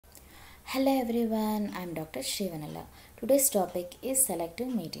Hello everyone, I am Dr. Srivanala. Today's topic is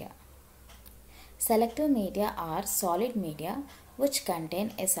selective media. Selective media are solid media which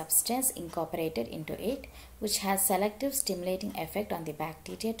contain a substance incorporated into it which has selective stimulating effect on the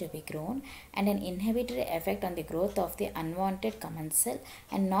bacteria to be grown and an inhibitory effect on the growth of the unwanted commensal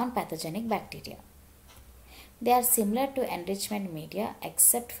and non-pathogenic bacteria. They are similar to enrichment media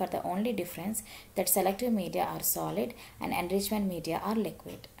except for the only difference that selective media are solid and enrichment media are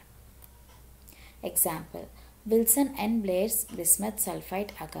liquid. Example: Wilson and Blair's bismuth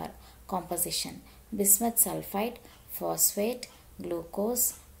sulfite agar. Composition: bismuth sulfite, phosphate,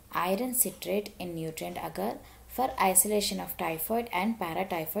 glucose, iron citrate in nutrient agar for isolation of typhoid and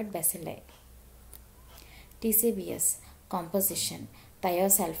paratyphoid bacilli. TCBS. Composition: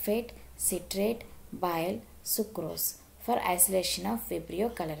 thiosulfate, citrate, bile, sucrose for isolation of Vibrio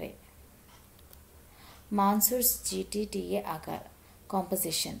cholerae. Mansour's GTTA agar.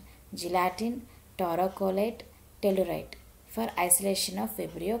 Composition: gelatin, taurocolate, tellurite for isolation of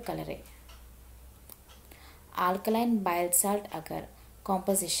Vibrio cholerae. Alkaline bile salt agar.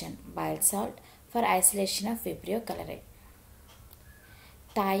 Composition: bile salt for isolation of Vibrio cholerae.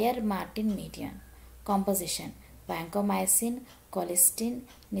 Thayer Martin medium. Composition: vancomycin, colistin,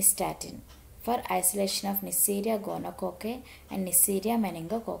 nystatin for isolation of Neisseria gonococcus and Neisseria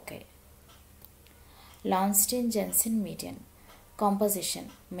meningococcus. Lowenstein Jensen medium.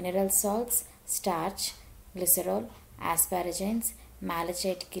 Composition: mineral salts, starch, glycerol, asparagines,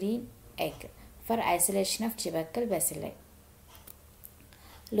 malachite green, egg for isolation of tubercle bacilli.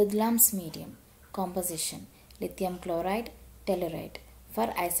 Ludlam's medium. Composition: lithium chloride, tellurite for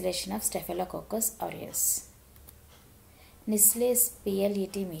isolation of Staphylococcus aureus. Knisley's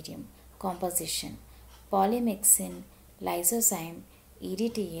PLET medium. Composition: polymyxin, lysozyme,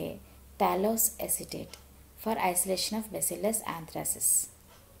 EDTA, thallose acetate for isolation of Bacillus anthracis.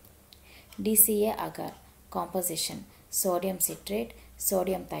 DCA agar. Composition: sodium citrate,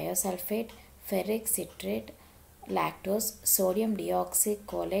 sodium thiosulfate, ferric citrate, lactose, sodium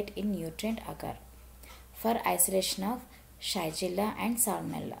deoxycholate in nutrient agar for isolation of Shigella and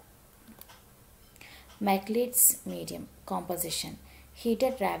Salmonella. McLeod's medium. Composition: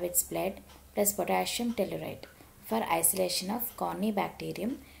 heated rabbit's blood plus potassium tellurite for isolation of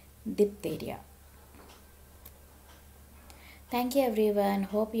Corynebacterium diphtheria. Thank you everyone.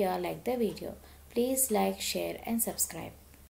 Hope you all like the video. Please like, share and subscribe.